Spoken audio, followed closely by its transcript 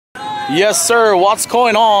Yes, sir. What's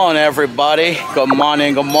going on, everybody? Good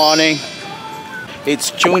morning, good morning.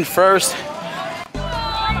 It's June 1st.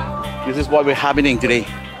 This is what we're happening today.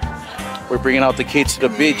 We're bringing out the kids to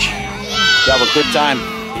the beach to have a good time.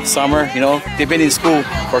 It's summer, you know. They've been in school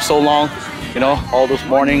for so long, you know, all those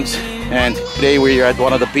mornings. And today we're at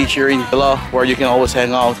one of the beach here in Villa where you can always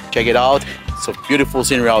hang out. Check it out. It's a beautiful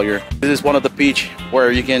scenery out here. This is one of the beach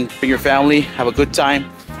where you can bring your family, have a good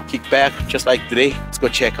time, kick back just like today. Let's go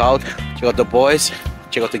check out the boys,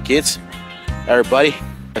 check out the kids. Everybody,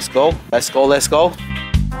 let's go, let's go, let's go.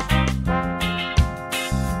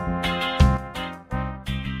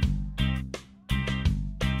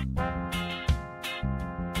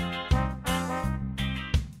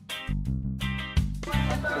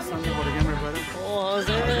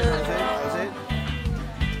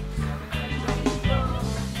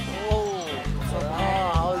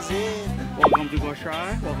 Welcome to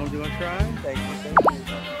Kosrae. Welcome to Kosrae. Thank you, thank you.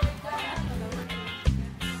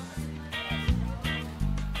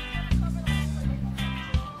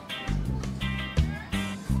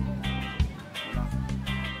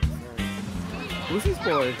 Who's this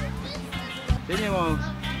boy? Sino mo?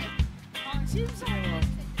 Sino mo?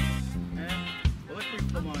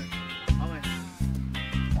 Come on. Okay.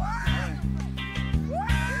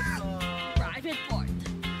 Private part.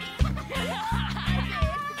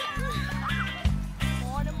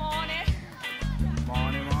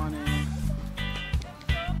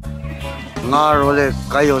 Ngarole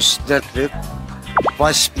kayo snetrik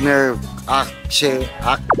pas mer akse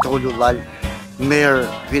aktolulal mer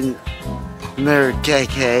vin mer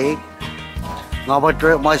keke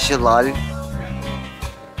ngabatre masilal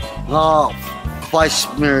nga pas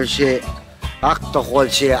mer se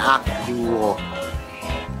aktokol se akduo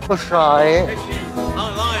Kosrae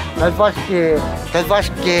Kalvaske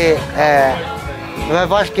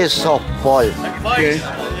softball. Okay.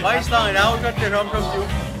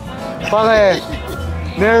 Pange,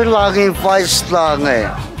 mer lagi vice lang eh.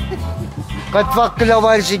 Katwak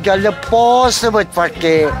lawan si Gala po sa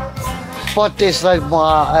matpake. Potis lang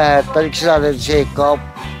mga talik sila ng Jacob.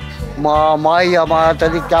 Mga maya, mga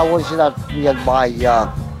talik tawon sila niyan maya.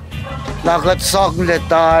 Nakatsang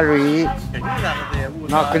letari.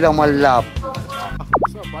 Nakilang malap.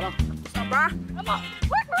 Bye-bye. Bye-bye.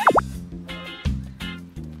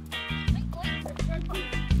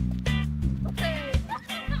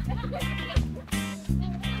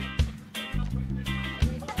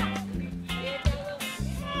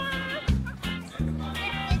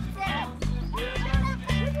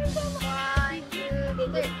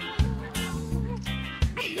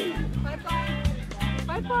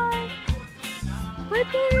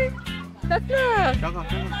 Shaka.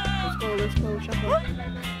 Shaka, let's go, Shaka.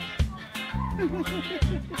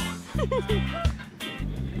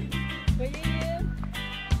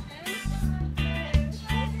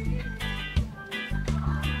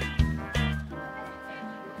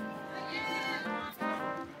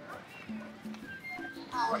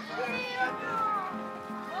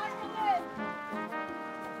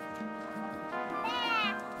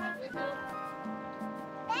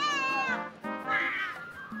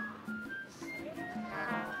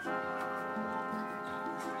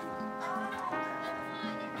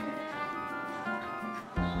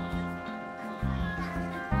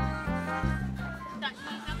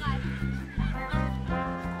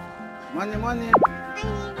 Money. Morning.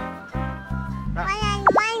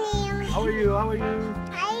 How are you? How are you?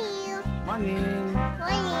 Morning.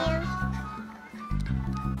 Morning.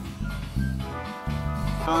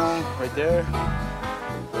 Right there.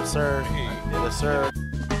 Yes, sir. Yes, sir.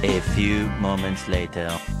 A few moments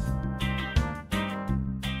later.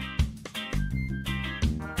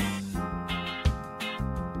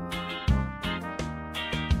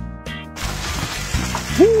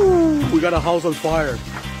 Woo! We got a house on fire.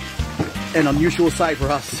 An unusual sight for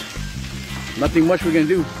us. Nothing much we're gonna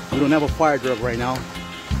do. We don't have a fire truck right now,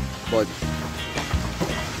 but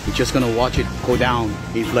we're just gonna watch it go down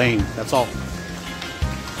in flame. That's all.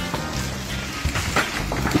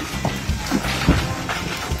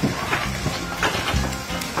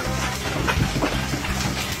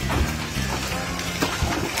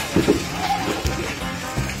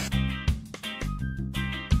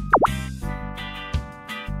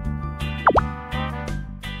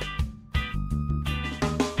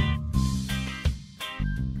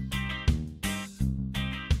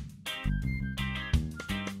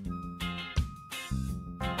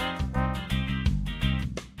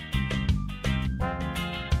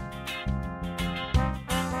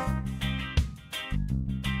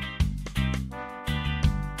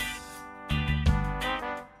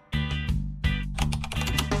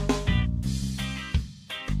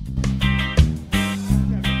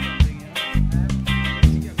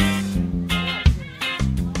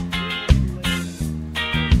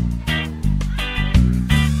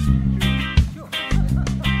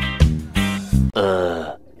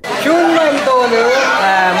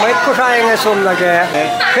 Kosraean sumlage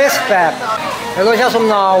Christback. Elosia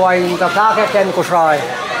sumna wain ta ken Kosrae.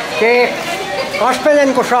 Ke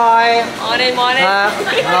Gospelen Kosrae. Morning.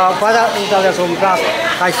 Pada intale sumra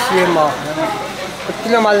kaishima.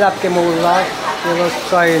 Kutila malap ke mula. Elos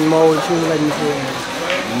kain mo sulen ko.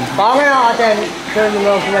 Bangaya aten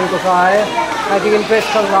terminal sulen Kosrae. Atin press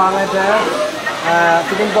kan lange der.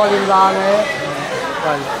 Atin bolin lange.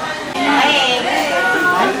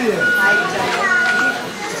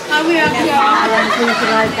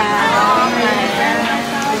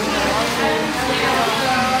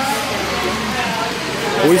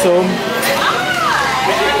 Uy, Som.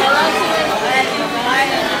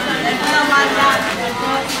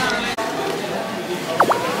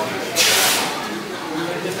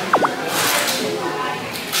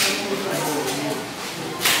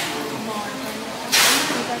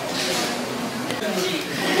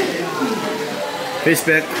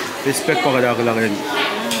 Respect pa kadakalakin.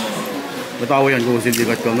 Matawa yan kung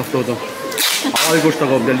sindikat ka. Nafto to. Ako ay gusto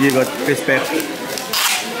ko, daligat. Respect.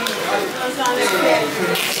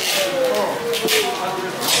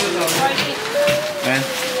 Ayan.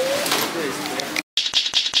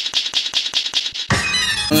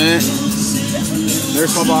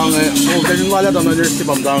 Nurse mabangay. Oh, ganyan wala daw na nurse si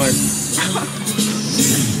Pamdangay.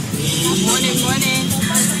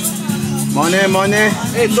 Morning.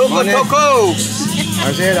 Hey, Toko.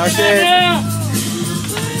 That's it.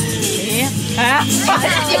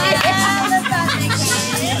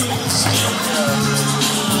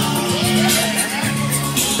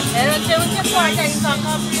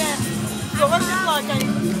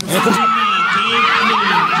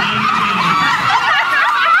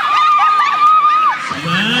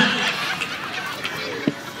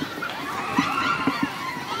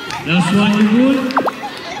 Last one, you good?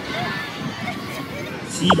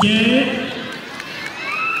 CJ.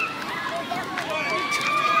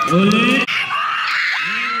 Ole.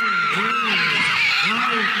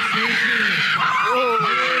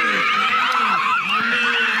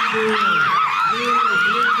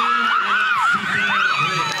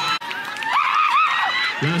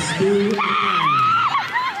 Last two.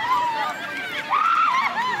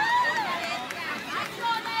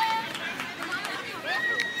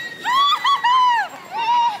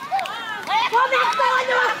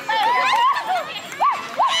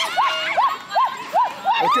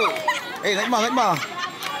 Hey, ngạch mà.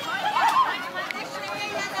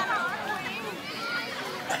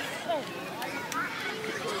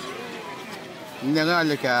 Hindi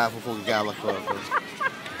nga ka fufugala ko.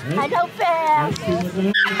 Hello, fam.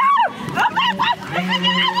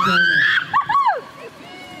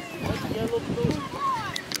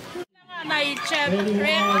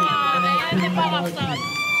 Siyempre, ayan, di pa kapsan.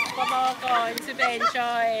 Pamako, si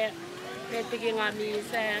Benchoy. Natiging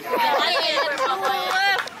amisa.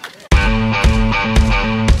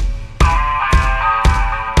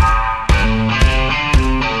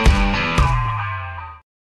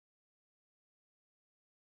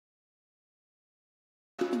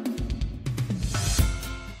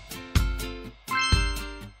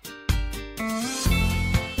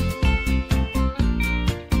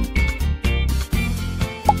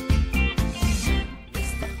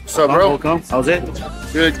 What's up, bro? Welcome. How's it?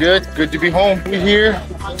 Good. Good to be home. We're here.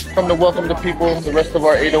 Come to welcome the people, the rest of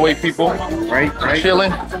our 808 people. Right.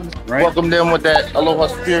 Chilling. Right. Welcome them with that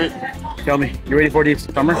aloha spirit. Tell me, you ready for the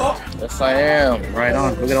summer? Yes, I am. Right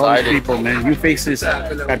on. Look at all these people, man. New faces.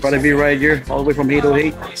 I'd probably be right here, all the way from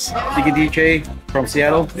 808. Tiki DJ from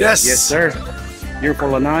Seattle. Yes. Yes, sir. Here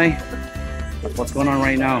for Lanai. That's what's going on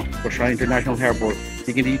right now. Kosrae International Airport.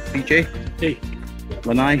 Tiki DJ. Hey.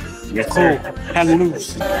 Lanai. Yes, sir. Hang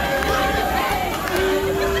loose.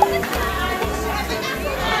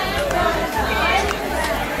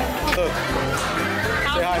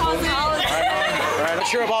 Not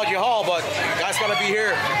sure about your haul, but you guys gotta be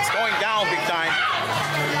here. It's going down big time.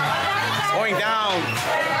 It's going down.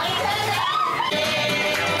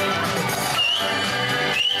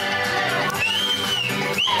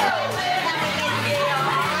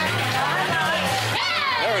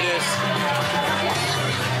 There it is.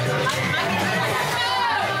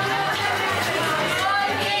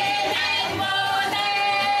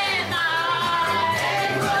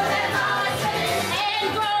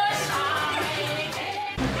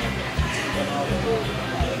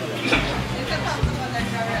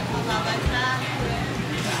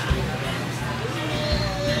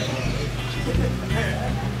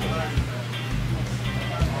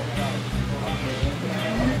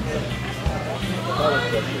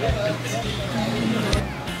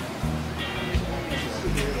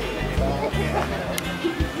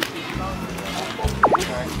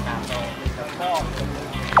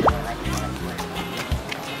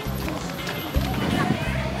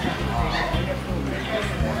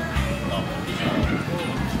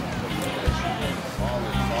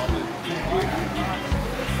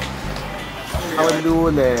 Lelu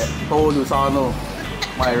le todo sa ano.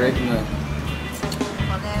 My red na.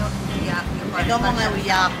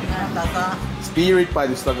 Spirit pa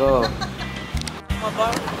gusto ko.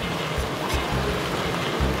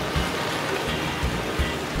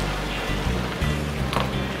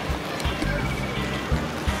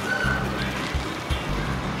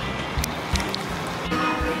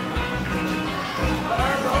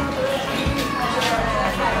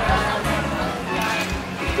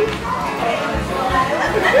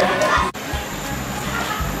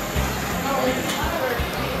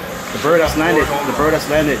 The bird has landed. The bird has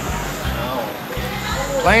landed.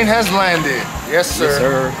 Plane has landed. Yes, sir. Yes,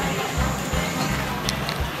 sir.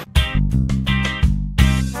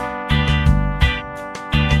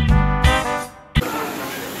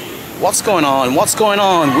 What's going on? What's going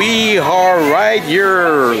on? We are right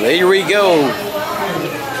here. There we go.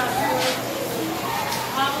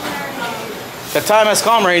 The time has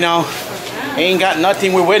come right now. Ain't got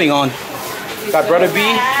nothing we're waiting on. Got brother B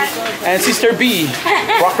and sister B,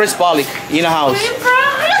 Rockers Balik in the house.